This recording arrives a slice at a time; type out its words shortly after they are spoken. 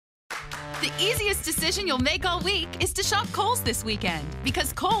The easiest decision you'll make all week is to shop Kohl's this weekend,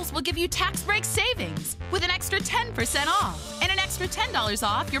 because Kohl's will give you tax break savings with an extra 10% off and an extra $10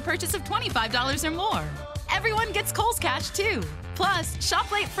 off your purchase of $25 or more. Everyone gets Kohl's Cash, too. Plus,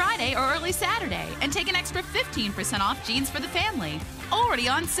 shop late Friday or early Saturday and take an extra 15% off jeans for the family. Already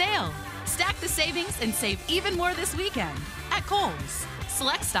on sale. Stack the savings and save even more this weekend at Kohl's.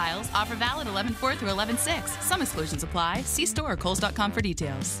 Select styles, offer valid 11/4 through 11/6. Some exclusions apply. See store or kohls.com for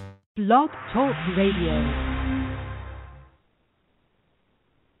details. Blog Talk Radio.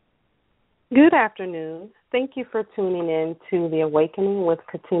 Good afternoon. Thank you for tuning in to The Awakening with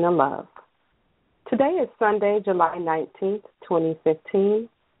Katina Love. Today is Sunday, July 19th, 2015.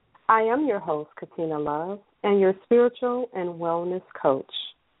 I am your host, Katina Love, and your spiritual and wellness coach.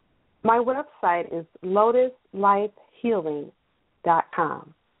 My website is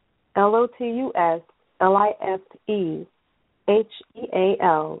lotuslifehealing.com,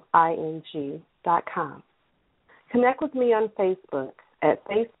 LOTUSLIFEHEALING.com. Connect with me on Facebook at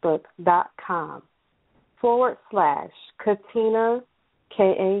facebook.com/Katina,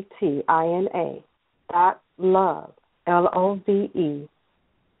 Katina, .love, LOVE,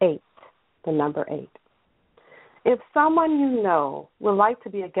 8, the number 8. If someone you know would like to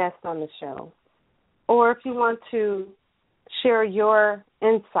be a guest on the show, or if you want to share your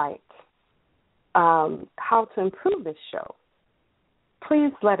insight how to improve this show,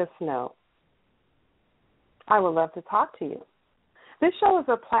 please let us know. I would love to talk to you. This show is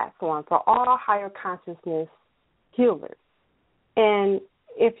a platform for all higher consciousness healers. And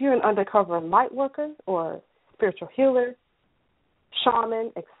if you're an undercover light worker or spiritual healer,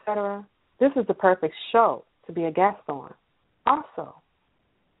 shaman, etc., this is the perfect show to be a guest on. Also,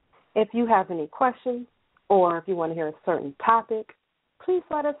 if you have any questions or if you want to hear a certain topic, please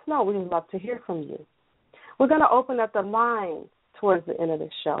let us know. We'd love to hear from you. We're going to open up the lines towards the end of the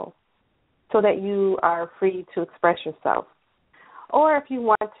show so that you are free to express yourself. Or if you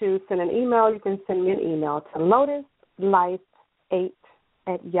want to send an email, you can send me an email to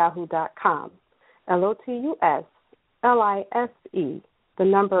lotuslife8@yahoo.com, LOTUSLIFE, the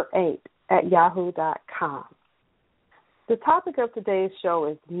number 8, @yahoo.com. The topic of today's show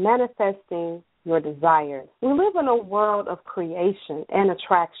is manifesting your desires. We live in a world of creation and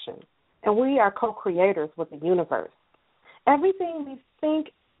attraction, and we are co-creators with the universe. Everything we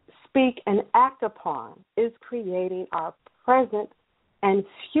think, speak, and act upon is creating our present and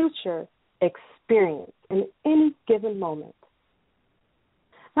future experience in any given moment.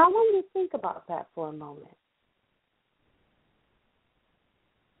 Now, I want you to think about that for a moment.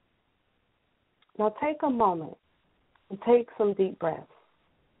 Now, take a moment and take some deep breaths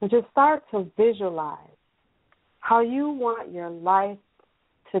and just start to visualize how you want your life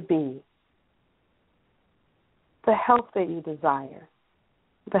to be, the health that you desire,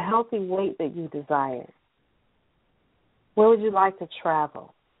 the healthy weight that you desire. Where would you like to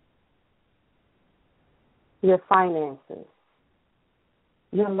travel? Your finances,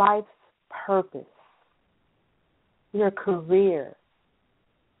 your life's purpose, your career,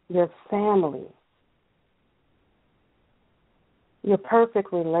 your family, your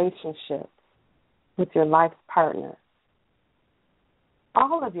perfect relationship with your life's partner,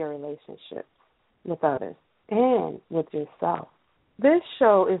 all of your relationships with others and with yourself. This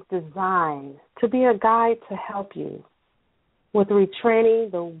show is designed to be a guide to help you with retraining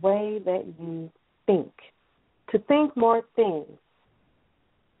the way that you think, to think more things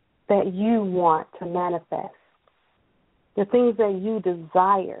that you want to manifest, the things that you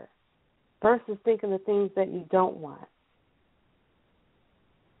desire, versus thinking the things that you don't want.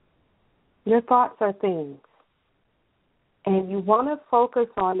 Your thoughts are things, and you want to focus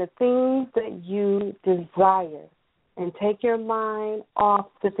on the things that you desire and take your mind off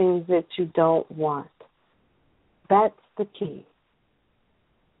the things that you don't want. That's the key.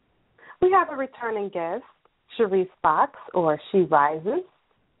 We have a returning guest, Sherise Fox, or She Rises,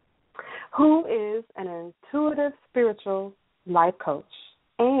 who is an intuitive spiritual life coach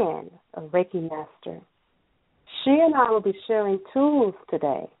and a Reiki master. She and I will be sharing tools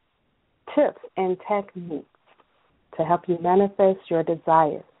today, tips and techniques to help you manifest your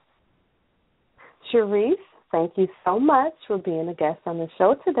desires. Sherise, thank you so much for being a guest on the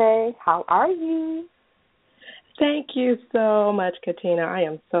show today. How are you? Thank you so much, Katina. I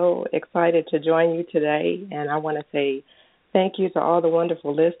am so excited to join you today, and I want to say thank you to all the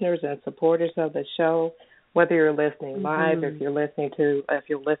wonderful listeners and supporters of the show. Whether you're listening live, if you're listening to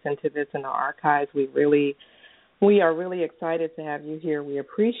this in the archives, we are really excited to have you here. We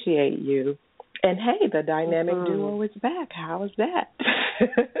appreciate you. And hey, the dynamic duo is back. How is that?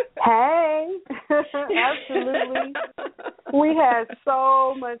 Hey, absolutely. We had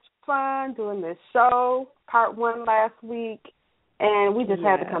so much fun doing this show, part 1 last week, and we just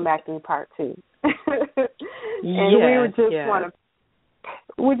had to come back to part 2. And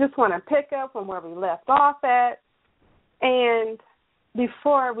we just want to pick up from where we left off at. And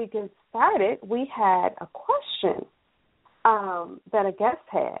before we get started, we had a question that a guest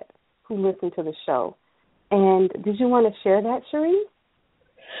had who listened to the show. And did you want to share that, Sherise?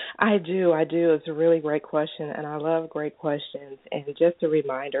 I do. It's a really great question, and I love great questions. And just a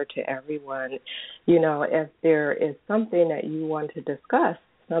reminder to everyone, if there is something that you want to discuss,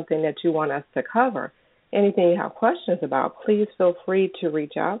 something that you want us to cover, anything you have questions about, please feel free to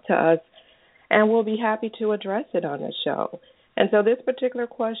reach out to us, and we'll be happy to address it on the show. And so this particular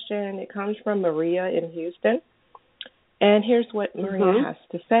question, it comes from Maria in Houston. And here's what Maria has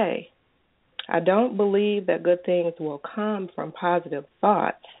to say. I don't believe that good things will come from positive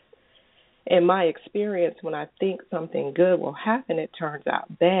thoughts. In my experience, when I think something good will happen, it turns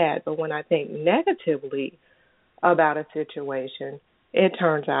out bad. But when I think negatively about a situation, it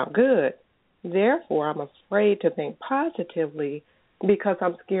turns out good. Therefore, I'm afraid to think positively because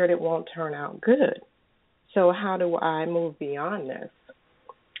I'm scared it won't turn out good. So how do I move beyond this?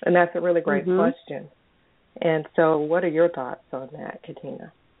 And that's a really great question. And so what are your thoughts on that,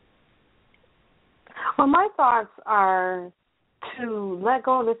 Katina? Well, my thoughts are to let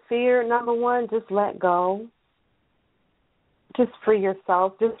go of the fear. Number one, just let go. Just free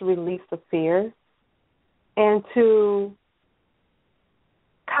yourself. Just release the fear. And to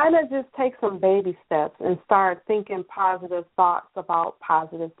kind of just take some baby steps and start thinking positive thoughts about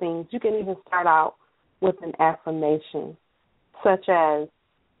positive things. You can even start out with an affirmation, such as,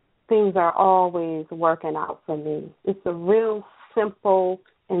 things are always working out for me. It's a real simple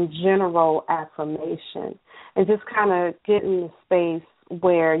and general affirmation. And just kind of get in the space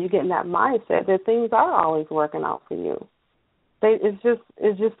where you get in that mindset that things are always working out for you. It's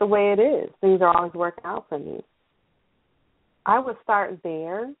just the way it is. Things are always working out for me. I would start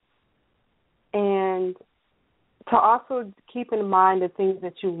there, and to also keep in mind the things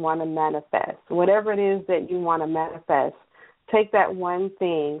that you want to manifest. Whatever it is that you want to manifest, take that one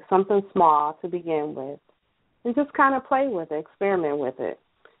thing, something small to begin with, and just kind of play with it, experiment with it.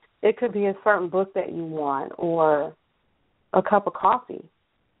 It could be a certain book that you want or a cup of coffee.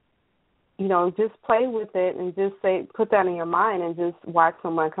 Just play with it and just put that in your mind and just watch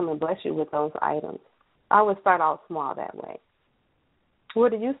someone come and bless you with those items. I would start out small that way.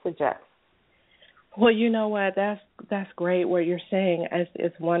 What do you suggest? Well, you know what? That's great what you're saying.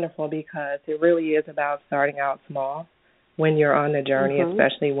 It's wonderful because it really is about starting out small when you're on the journey,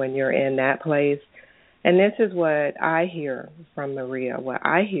 especially when you're in that place. And this is what I hear from Maria. What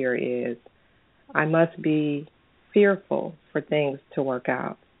I hear is I must be fearful for things to work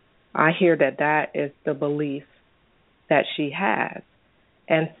out. I hear that is the belief that she has.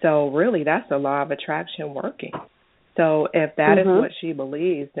 And so really that's the law of attraction working. So if that is what she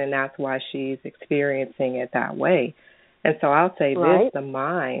believes, then that's why she's experiencing it that way. And so I'll say this, the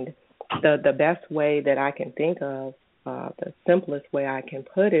mind, the best way that I can think of, the simplest way I can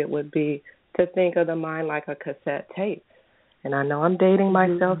put it would be to think of the mind like a cassette tape. And I know I'm dating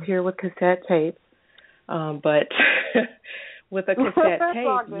myself here with cassette tapes, but with a cassette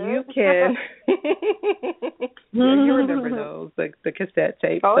tape, you can, you remember those, the cassette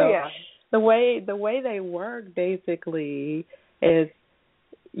tapes. Oh, so yeah. The way they work basically is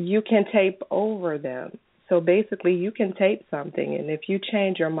you can tape over them. So basically you can tape something, and if you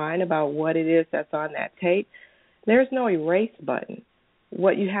change your mind about what it is that's on that tape, there's no erase button.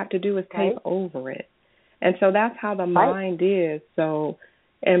 What you have to do is tape over it. And so that's how the mind is. So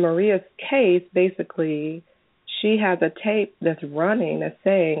in Maria's case, basically, she has a tape that's running that's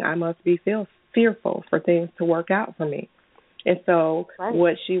saying, I must be fearful for things to work out for me. And so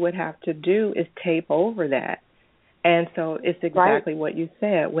what she would have to do is tape over that. And so it's exactly what you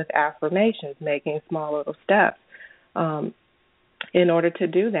said with affirmations, making small little steps in order to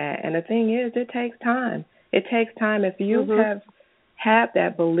do that. And the thing is, it takes time. It takes time. If you have had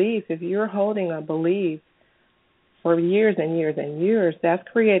that belief, if you're holding a belief for years and years and years, that's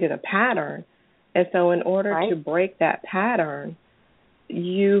created a pattern. And so in order to break that pattern,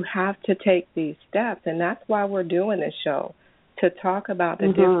 you have to take these steps. And that's why we're doing this show, to talk about the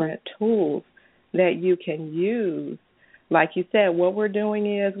different tools that you can use. Like you said, what we're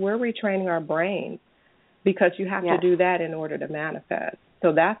doing is we're retraining our brains, because you have to do that in order to manifest.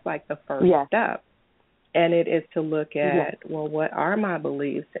 So that's like the first step. And it is to look at, well, what are my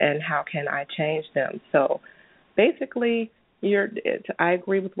beliefs and how can I change them? So basically, I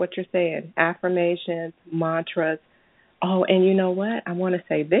agree with what you're saying, affirmations, mantras. Oh, and you know what? I want to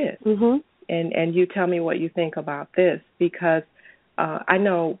say this. and you tell me what you think about this, because I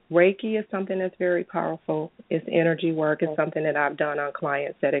know Reiki is something that's very powerful. It's energy work. It's something that I've done on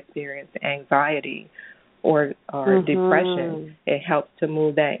clients that experience anxiety or depression. It helps to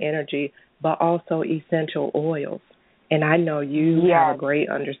move that energy, but also essential oils. And I know you have a great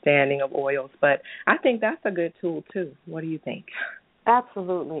understanding of oils, but I think that's a good tool too. What do you think?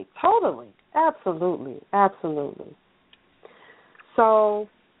 Absolutely. Totally. Absolutely. Absolutely. So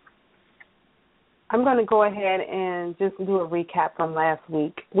I'm going to go ahead and just do a recap from last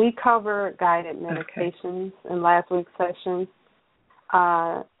week. We covered guided meditations in last week's session,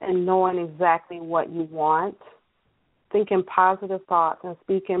 and knowing exactly what you want, thinking positive thoughts and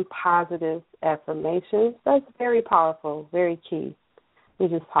speaking positive affirmations. That's very powerful, very key. We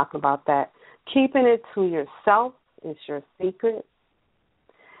just talked about that. Keeping it to yourself is your secret.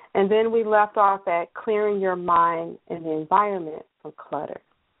 And then we left off at clearing your mind and the environment from clutter.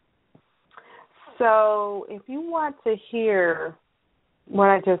 So if you want to hear what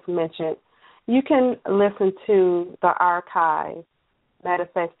I just mentioned, you can listen to the archive,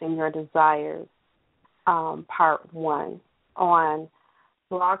 Manifesting Your Desires, Part 1, on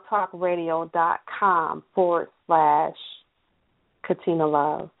blogtalkradio.com/Katina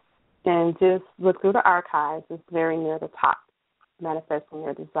Love. And just look through the archives. It's very near the top, Manifesting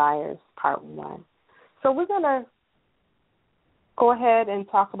Your Desires, Part 1. So we're going to go ahead and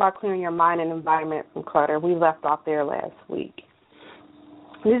talk about clearing your mind and environment from clutter. We left off there last week.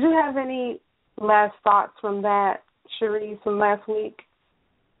 Did you have any last thoughts from that, Sherise, from last week?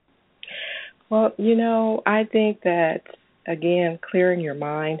 Well, I think that, again, clearing your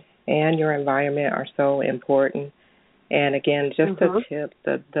mind and your environment are so important. And, again, just the tips,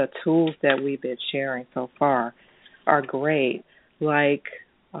 the tools that we've been sharing so far are great. Like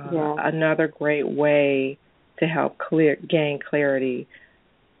another great way to help gain clarity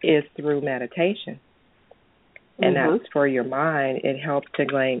is through meditation. And that's for your mind. It helps to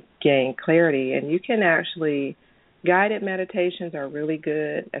gain clarity. And you can actually, guided meditations are really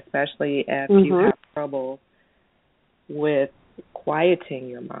good, especially if you have trouble with quieting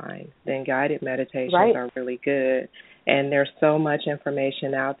your mind. Then guided meditations are really good. And there's so much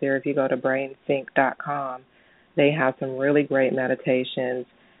information out there. If you go to brainsync.com, they have some really great meditations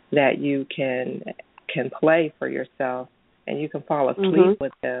that you can play for yourself, and you can fall asleep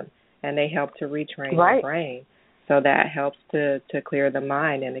with them, and they help to retrain your brain. So that helps to clear the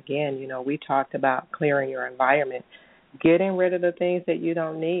mind. And again, we talked about clearing your environment, getting rid of the things that you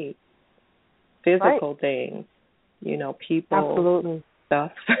don't need, physical things, people,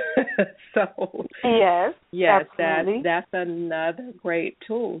 stuff. So yes, that's another great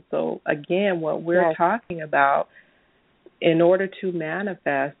tool. So again, what we're talking about, in order to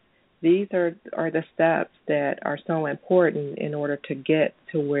manifest, these are the steps that are so important in order to get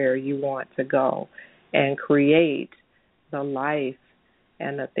to where you want to go and create the life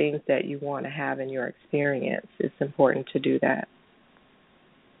and the things that you want to have in your experience. It's important to do that.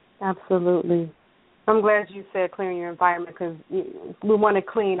 Absolutely. I'm glad you said clearing your environment, because we want to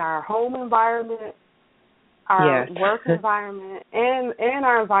clean our home environment, our work environment, and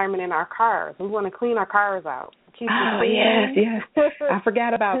our environment in our cars. We want to clean our cars out. Keep them clean. Yes. I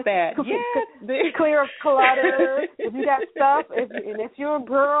forgot about that. Clear of clutter. If you got stuff, if you're a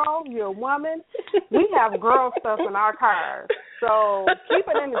girl, you're a woman, we have girl stuff in our cars. So keep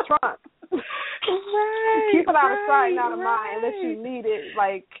it in the trunk. Keep it out of sight, out of mind, unless you need it.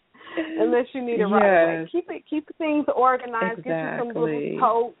 Unless you need it right away. Keep things organized. Exactly. Get you some little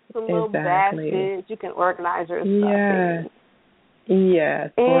totes, some little baskets. You can organize your stuff.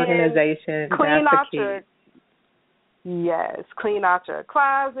 Yes. Organization. Clean that's out the key. Clean out your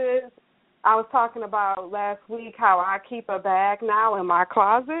closets. I was talking about last week how I keep a bag now in my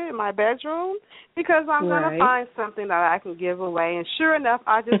closet, in my bedroom, because I'm going to find something that I can give away. And sure enough,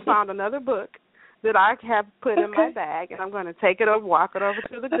 I just found another book that I have put in my bag, and I'm going to take it over, walk it over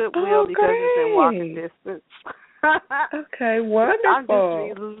to the Goodwill because it's in walking distance. Okay, wonderful. I'm just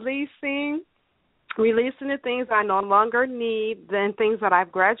releasing the things I no longer need, then things that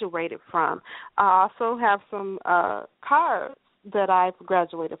I've graduated from. I also have some cards that I've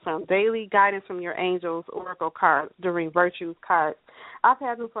graduated from, Daily Guidance from Your Angels, Oracle cards, During Virtues cards. I've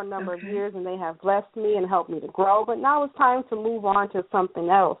had them for a number of years, and they have blessed me and helped me to grow, but now it's time to move on to something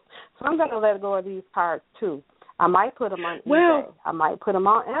else. So I'm going to let go of these cards, too. I might put them on eBay. I might put them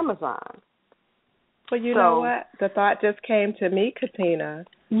on Amazon. Well, you know what? The thought just came to me, Katina.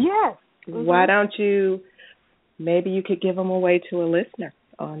 Yes. Why don't maybe you could give them away to a listener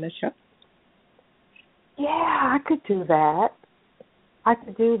on the show? Yeah, I could do that.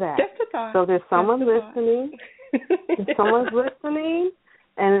 Just a thought. So there's someone listening. If someone's listening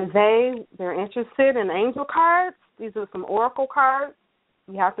and they're interested in angel cards. These are some oracle cards.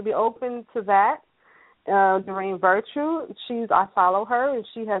 You have to be open to that. Doreen Virtue, I follow her, and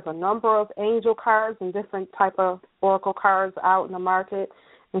she has a number of angel cards and different type of oracle cards out in the market.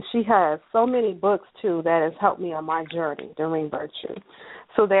 And she has so many books, too, that has helped me on my journey, Doreen Virtue.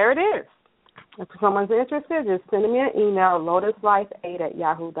 So there it is. If someone's interested, just send me an email,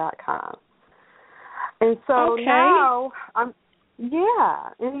 lotuslife8@yahoo.com. And so now,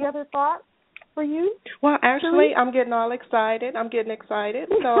 any other thoughts for you? Well, actually, I'm getting all excited. So I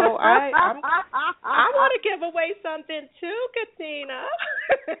want to give away something too, Katina.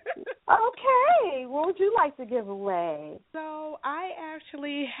 Okay. What would you like to give away? So I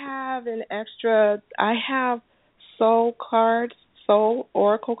actually have an extra. I have Soul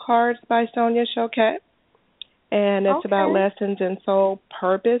Oracle cards by Sonia Choquette, and it's about lessons in soul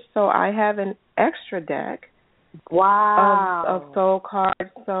purpose. So I have an extra deck. Wow. Of soul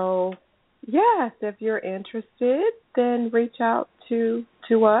cards. So yes, if you're interested, then reach out to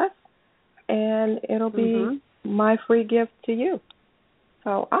us, and it'll be my free gift to you.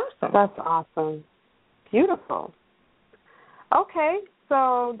 So awesome. That's awesome. Beautiful. Okay,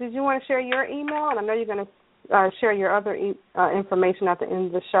 so did you want to share your email? And I know you're going to share your other information at the end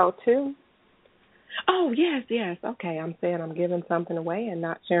of the show, too. Oh, yes. Okay, I'm saying I'm giving something away and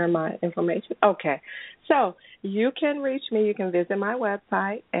not sharing my information. Okay, so you can reach me. You can visit my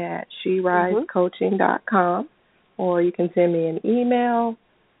website at sherisecoaching.com, or you can send me an email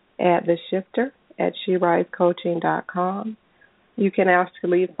at theshifter@sherisecoaching.com. You can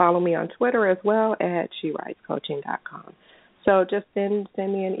actually follow me on Twitter as well at sherisecoaching.com. So just send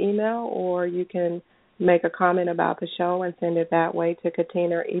me an email, or you can make a comment about the show and send it that way to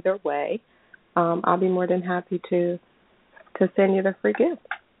Katina. Either way, I'll be more than happy to send you the free gift.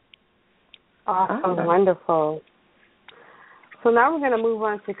 Awesome. Wonderful. So now we're going to move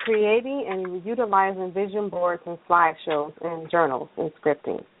on to creating and utilizing vision boards and slideshows and journals and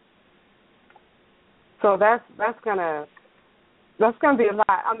scripting. So that's gonna be a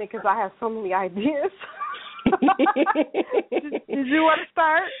lot. I mean, because I have so many ideas. Did you want to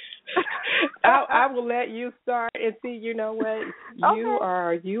start? I will let you start and see. You know what? You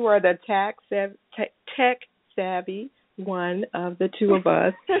are the tech savvy one of the two of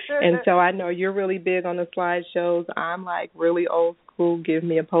us, and so I know you're really big on the slideshows. I'm like really old school. Give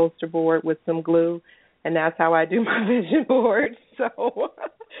me a poster board with some glue, and that's how I do my vision board. So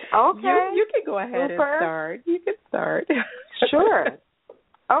you can go ahead and start. You can start. Sure.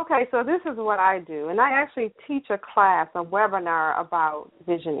 Okay, so this is what I do, and I actually teach a webinar about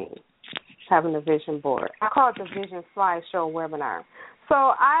visioning, having a vision board. I call it the Vision Slideshow webinar.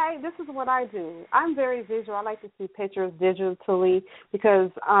 So this is what I do. I'm very visual. I like to see pictures digitally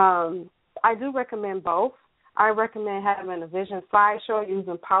because I do recommend both. I recommend having a vision slideshow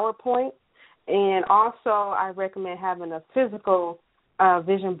using PowerPoint, and also I recommend having a physical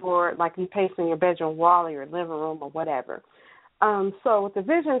vision board like you paste in your bedroom wall or your living room or whatever. So with the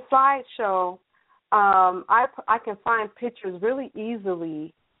vision slideshow, I can find pictures really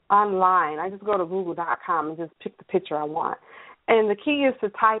easily online. I just go to google.com and just pick the picture I want. And the key is to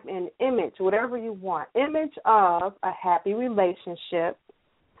type in image, whatever you want. Image of a happy relationship,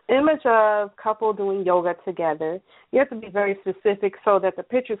 image of couple doing yoga together. You have to be very specific so that the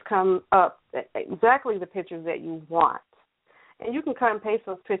pictures come up exactly the pictures that you want. And you can cut and paste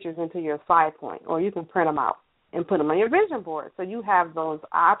those pictures into your slide point, or you can print them out and put them on your vision board. So you have those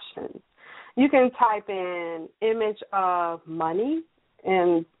options. You can type in image of money,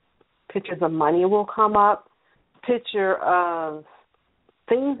 and pictures of money will come up. Picture of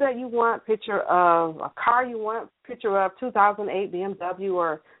things that you want, picture of a car you want, picture of 2008 BMW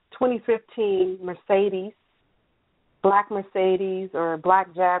or 2015 Mercedes, black Mercedes or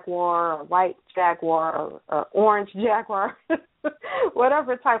black Jaguar or white Jaguar or orange Jaguar,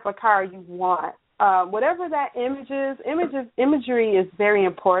 whatever type of car you want. Whatever that image is, imagery is very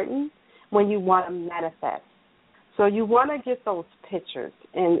important when you want to manifest. So you want to get those pictures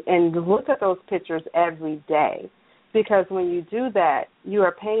and look at those pictures every day, because when you do that, you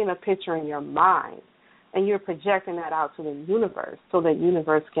are painting a picture in your mind and you're projecting that out to the universe so the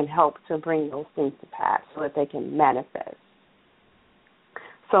universe can help to bring those things to pass so that they can manifest.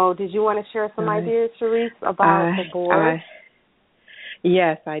 So did you want to share some ideas, Sherise, about the board?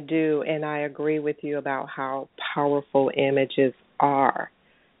 Yes, I do, and I agree with you about how powerful images are.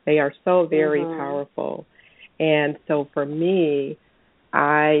 They are so very powerful. And so for me,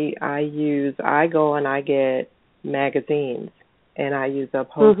 I go and I get magazines, and I use a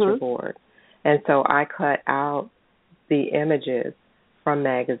poster board. And so I cut out the images from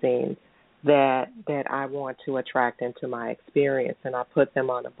magazines, that I want to attract into my experience, and I put them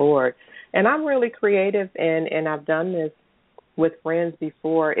on the board. And I'm really creative, and I've done this with friends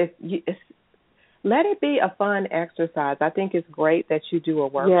before. It's let it be a fun exercise. I think it's great that you do a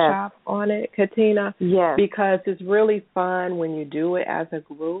workshop on it, Katina, because it's really fun when you do it as a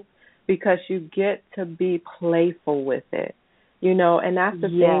group, because you get to be playful with it, and that's the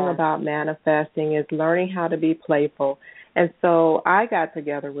thing about manifesting, is learning how to be playful. And so I got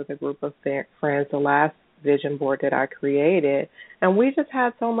together with a group of friends, the last vision board that I created, and we just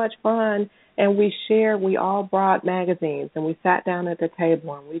had so much fun, and we all brought magazines, and we sat down at the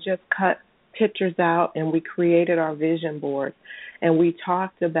table, and we just cut pictures out, and we created our vision board, and we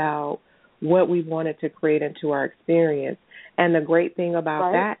talked about what we wanted to create into our experience. And the great thing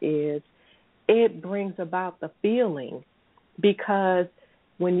about that is it brings about the feeling, because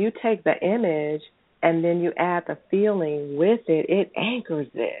when you take the image and then you add the feeling with it, it anchors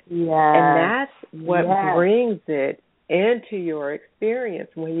it. And that's what brings it into your experience,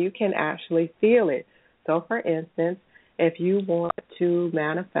 when you can actually feel it. So, for instance, if you want to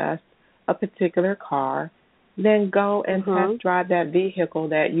manifest a particular car, then go and test drive that vehicle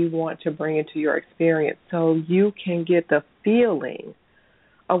that you want to bring into your experience, so you can get the feeling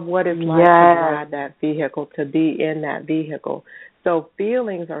of what it's like to drive that vehicle, to be in that vehicle. So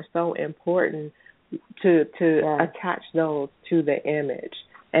feelings are so important to attach those to the image,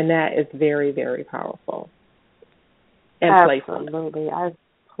 and that is very, very powerful. And absolutely.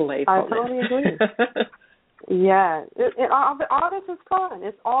 playful. I totally agree. All this is fun.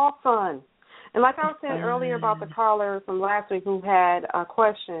 It's all fun. And like I was saying earlier about the caller from last week who had a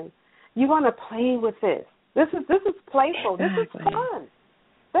question, you want to play with this. This is playful. Exactly. This is fun.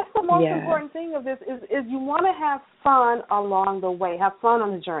 That's the most important thing of this is you want to have fun along the way. Have fun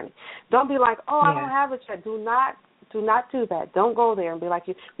on the journey. Don't be like, I don't have it yet. Do not do that. Don't go there and be like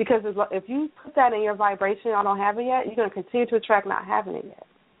you, because if you put that in your vibration, I don't have it yet, you're going to continue to attract not having it yet.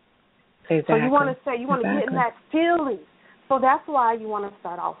 Exactly. So you want to get in that feeling. So that's why you want to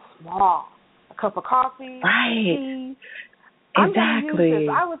start off small. A cup of coffee, tea. I'm going to use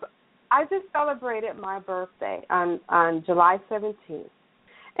this. I just celebrated my birthday on July 17th.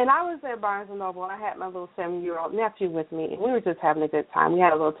 And I was at Barnes & Noble, and I had my little 7-year-old nephew with me, and we were just having a good time. We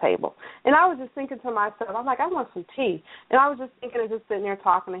had a little table. And I was just thinking to myself, I'm like, I want some tea. And I was just thinking of just sitting there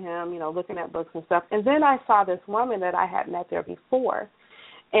talking to him, looking at books and stuff. And then I saw this woman that I had met there before.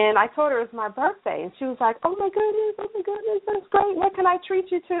 And I told her it was my birthday. And she was like, oh, my goodness, that's great. What can I treat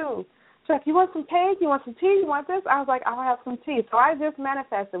you to? She's like, you want some cake? You want some tea? You want this? I was like, I'll have some tea. So I just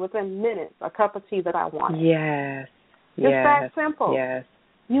manifested within minutes a cup of tea that I wanted. Yes. It's that simple. Yes.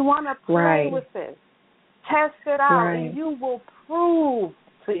 You want to play with this. Test it out, and you will prove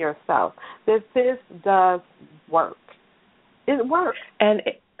to yourself that this does work. It works. And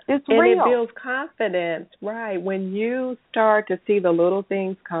it's real. And it builds confidence, right. When you start to see the little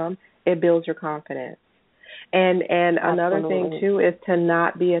things come, it builds your confidence. And another thing, too, is to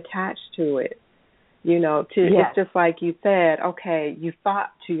not be attached to it. It's just like you said, okay, you thought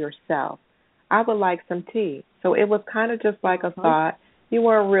to yourself, I would like some tea. So it was kind of just like a thought. You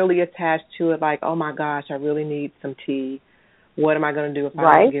weren't really attached to it like, oh, my gosh, I really need some tea. What am I going to do if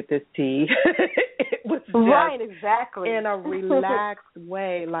I don't get this tea? It was just exactly. in a relaxed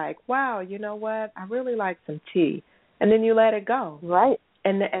way, like, wow, you know what? I really like some tea. And then you let it go. Right.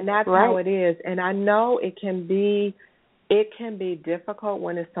 And that's how it is. And I know it can be difficult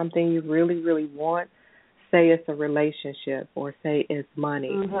when it's something you really, really want. Say it's a relationship, or say it's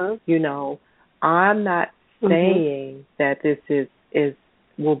money. I'm not saying that this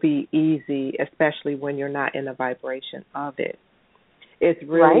will be easy, especially when you're not in the vibration of it. It's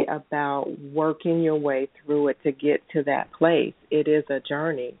really about working your way through it to get to that place. It is a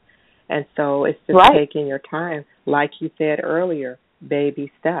journey. And so it's just taking your time. Like you said earlier,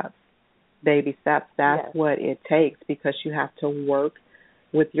 baby steps. Baby steps, that's what it takes, because you have to work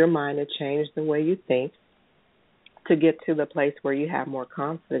with your mind to change the way you think to get to the place where you have more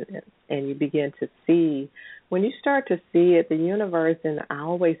confidence and you begin to see. When you start to see it, the universe, and I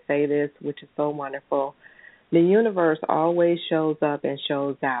always say this, which is so wonderful, the universe always shows up and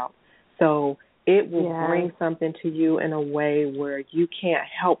shows out. So it will bring something to you in a way where you can't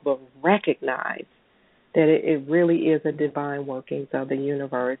help but recognize that it really is a divine workings of the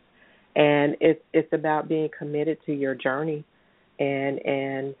universe. And it's about being committed to your journey and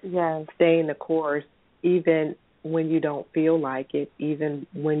staying the course, even when you don't feel like it, even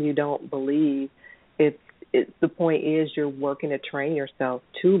when you don't believe. The point is you're working to train yourself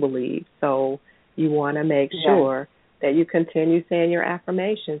to believe. So you want to make sure that you continue saying your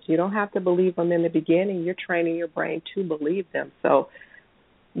affirmations. You don't have to believe them in the beginning. You're training your brain to believe them. So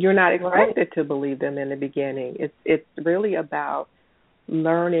You're not expected to believe them in the beginning. It's really about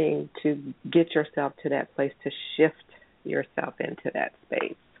learning to get yourself to that place, to shift yourself into that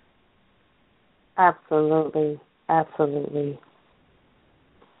space. Absolutely. Absolutely.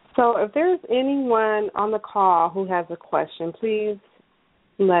 So if there's anyone on the call who has a question, please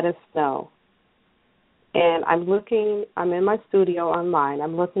let us know. And I'm in my studio online.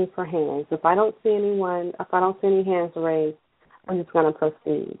 I'm looking for hands. If I don't see any hands raised, I'm just going to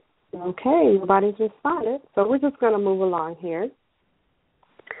proceed. Okay, nobody's responded. So we're just going to move along here.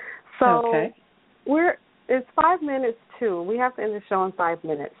 So it's 5 minutes to. We have to end the show in 5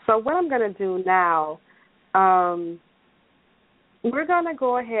 minutes. So what I'm going to do now, we're going to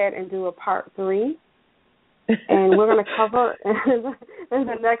go ahead and do a part 3. And we're going to cover in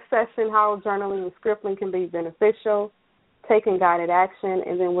the next session how journaling and scribbling can be beneficial, taking guided action,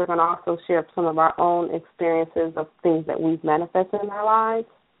 and then we're going to also share some of our own experiences of things that we've manifested in our lives.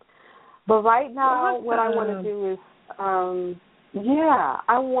 But right now, what I want to do is,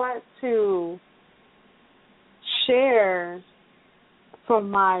 I want to share from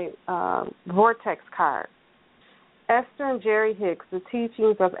my Vortex card. Esther and Jerry Hicks, The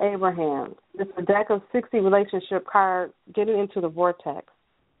Teachings of Abraham. It's a deck of 60 relationship cards getting into the vortex.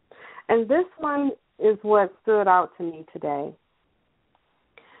 And this one is what stood out to me today.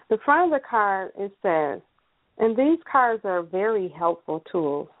 The front of the card, it says, and these cards are very helpful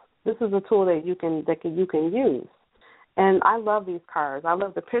tools. This is a tool that you can use. And I love these cards. I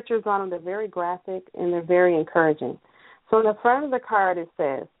love the pictures on them. They're very graphic and they're very encouraging. So in the front of the card, it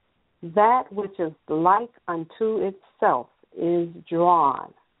says, that which is like unto itself is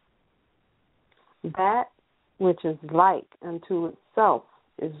drawn. That which is like unto itself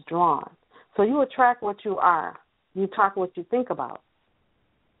is drawn. So you attract what you are. You attract what you think about.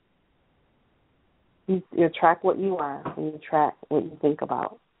 You attract what you are, and you attract what you think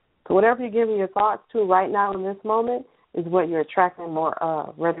about. So whatever you're giving your thoughts to right now in this moment is what you're attracting more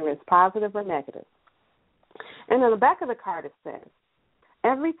of, whether it's positive or negative. And on the back of the card it says,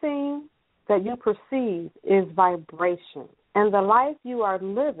 everything that you perceive is vibration, and the life you are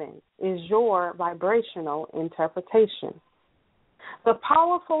living is your vibrational interpretation. The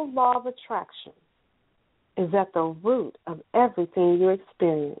powerful law of attraction is at the root of everything you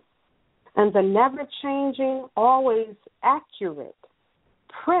experience, and the never-changing, always accurate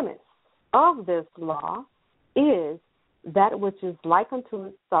premise of this law is that which is like unto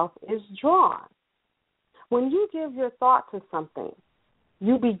itself is drawn. When you give your thought to something,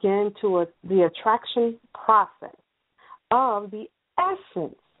 you begin the attraction process of the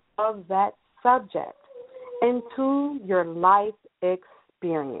essence of that subject into your life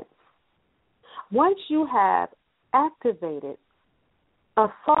experience. Once you have activated a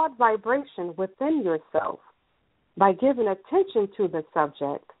thought vibration within yourself by giving attention to the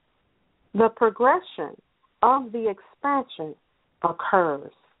subject, the progression of the expansion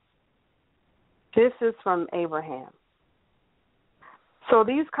occurs. This is from Abraham. So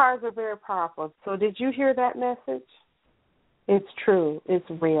these cards are very powerful. So did you hear that message? It's true. It's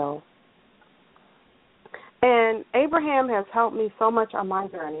real. And Abraham has helped me so much on my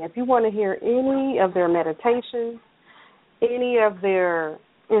journey. If you want to hear any of their meditations, any of their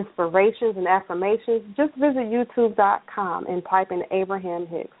inspirations and affirmations, just visit youtube.com and type in Abraham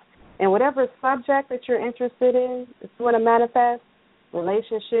Hicks. And whatever subject that you're interested in, if you want to manifest,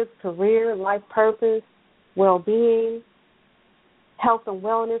 relationships, career, life purpose, well-being, health and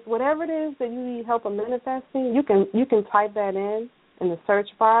wellness, whatever it is that you need help in manifesting, you can type that in the search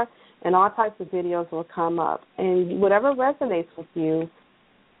bar, and all types of videos will come up. And whatever resonates with you,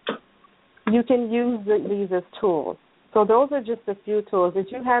 you can use these as tools. So those are just a few tools.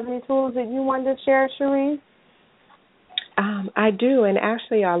 Did you have any tools that you wanted to share, Sherise? I do, and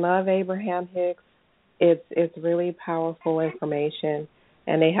actually I love Abraham Hicks. It's really powerful information,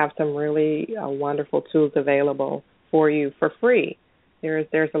 and they have some really wonderful tools available for you for free.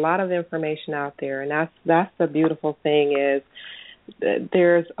 There's a lot of information out there, and that's the beautiful thing is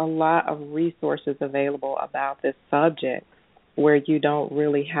there's a lot of resources available about this subject where you don't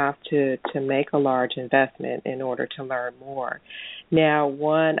really have to make a large investment in order to learn more. Now,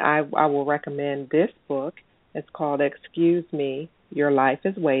 I will recommend this book. It's called Excuse Me, Your Life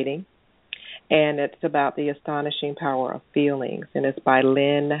is Waiting, and it's about the astonishing power of feelings, and it's by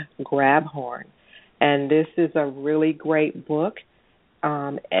Lynn Grabhorn. And this is a really great book,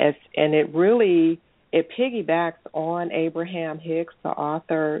 and it piggybacks on Abraham Hicks, the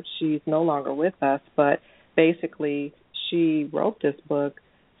author. She's no longer with us, but basically she wrote this book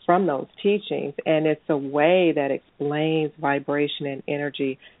from those teachings, and it's a way that explains vibration and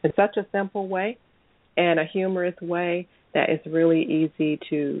energy in such a simple way and a humorous way that is really easy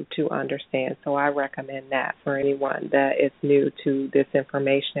to understand. So I recommend that for anyone that is new to this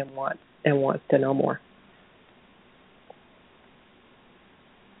information and wants to know more.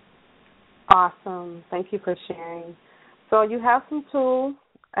 Awesome. Thank you for sharing. So you have some tools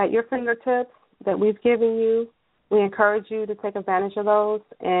at your fingertips that we've given you. We encourage you to take advantage of those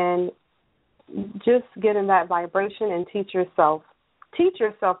and just get in that vibration and teach yourself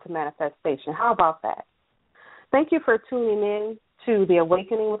to manifestation. How about that? Thank you for tuning in to The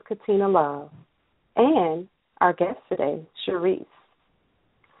Awakening with Katina Love and our guest today, Sherise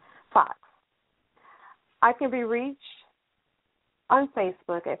Fox. I can be reached on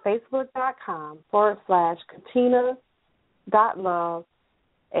Facebook at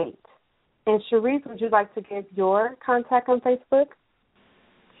facebook.com/Katina.love8. And Sherise, would you like to give your contact on Facebook?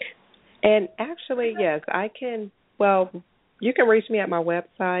 And actually, yes, I can. Well, you can reach me at my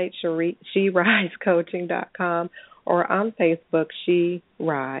website, SheriseCoaching.com, or on Facebook,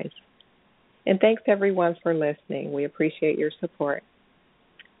 Sherise. And thanks, everyone, for listening. We appreciate your support.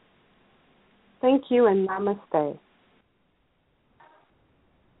 Thank you, and namaste.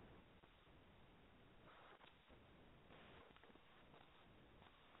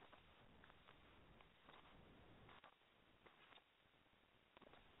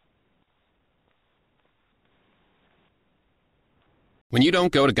 When you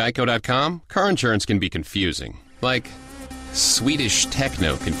don't go to Geico.com, car insurance can be confusing. Like Swedish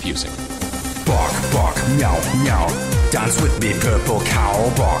techno confusing. Bark, bark, meow, meow. Dance with me, purple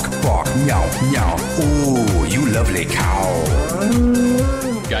cow. Bark, bark, meow, meow. Ooh, you lovely cow.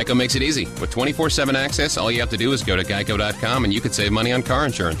 Geico makes it easy. With 24/7 access, all you have to do is go to Geico.com and you could save money on car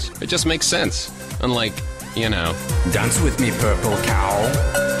insurance. It just makes sense. Unlike, Dance with me, purple cow.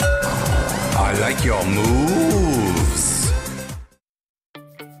 I like your moves.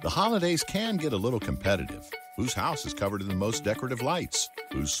 The holidays can get a little competitive. Whose house is covered in the most decorative lights?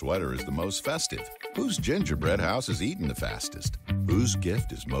 Whose sweater is the most festive? Whose gingerbread house is eaten the fastest? Whose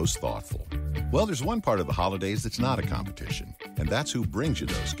gift is most thoughtful? Well, there's one part of the holidays that's not a competition, and that's who brings you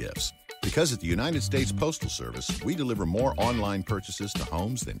those gifts. Because at the United States Postal Service, we deliver more online purchases to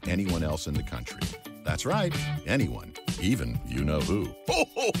homes than anyone else in the country. That's right, anyone, even you-know-who. Ho,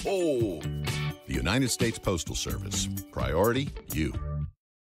 ho, ho! The United States Postal Service. Priority, you.